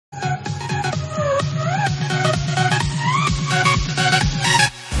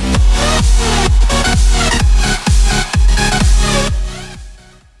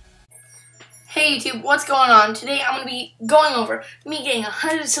what's going on? Today I'm going to be going over me getting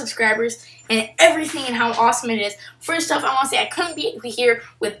 100 subscribers and everything and how awesome it is. First off, I want to say I couldn't be here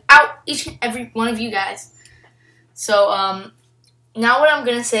without each and every one of you guys. So, now what I'm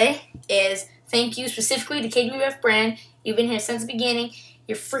going to say is thank you specifically to KWF Brand. You've been here since the beginning.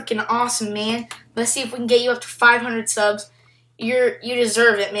 You're freaking awesome, man. Let's see if we can get you up to 500 subs. You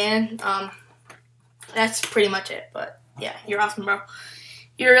deserve it, man. That's pretty much it, but yeah, you're awesome, bro.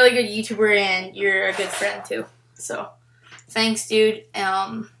 You're a really good YouTuber, and you're a good friend, too. So, thanks, dude.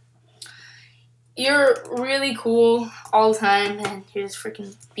 You're really cool all the time, and you're just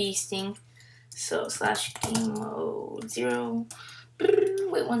freaking beasting. So, /game mode 0.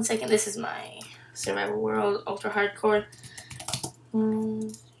 Wait 1 second. This is my survival world, ultra hardcore.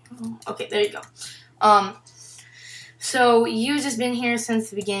 Okay, there you go. So, you've just been here since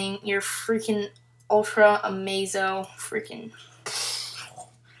the beginning. You're freaking ultra amazo. Freaking...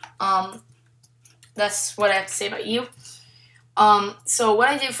 that's what I have to say about you. So what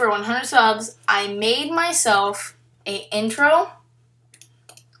I did for 100 subs, I made myself an intro.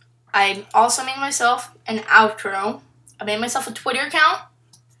 I also made myself an outro. I made myself a Twitter account.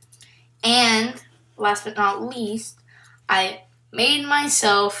 And last but not least, I made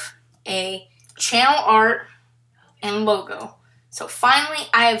myself a channel art and logo. So finally,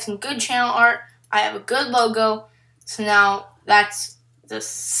 I have some good channel art. I have a good logo. So now that's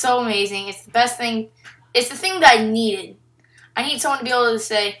just so amazing. It's the best thing. It's the thing that I needed. I need someone to be able to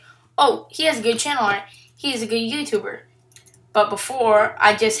say, oh, he has a good channel art. He's a good YouTuber. But before,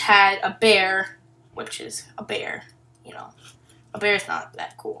 I just had a bear, which is a bear. You know, a bear's not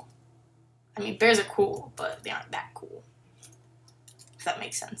that cool. I mean, bears are cool, but they aren't that cool. If that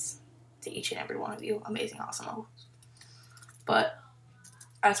makes sense to each and every one of you. Amazing, awesome hosts. But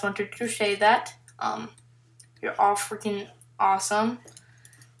I just wanted to say that you're all freaking awesome.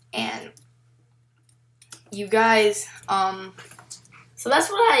 And you guys, so that's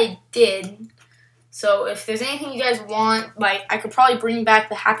what I did. So if there's anything you guys want, like, I could probably bring back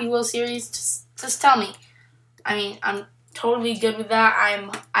the Happy Wheel series. Just tell me. I mean, I'm totally good with that.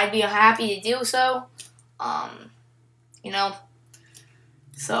 I'd be happy to do so. You know.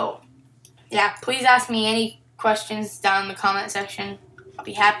 So, yeah, please ask me any questions down in the comment section. I'll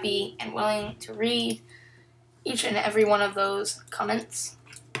be happy and willing to read each and every one of those comments.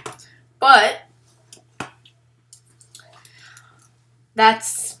 But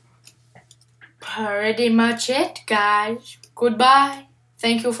that's pretty much it, guys. Goodbye.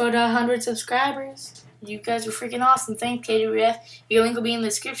 Thank you for the 100 subscribers. You guys are freaking awesome. Thanks, KWF. Your link will be in the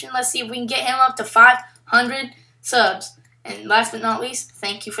description. Let's see if we can get him up to 500 subs. And last but not least,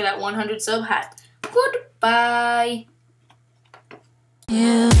 thank you for that 100 sub hat. Goodbye.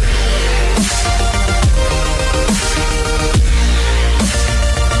 Yeah.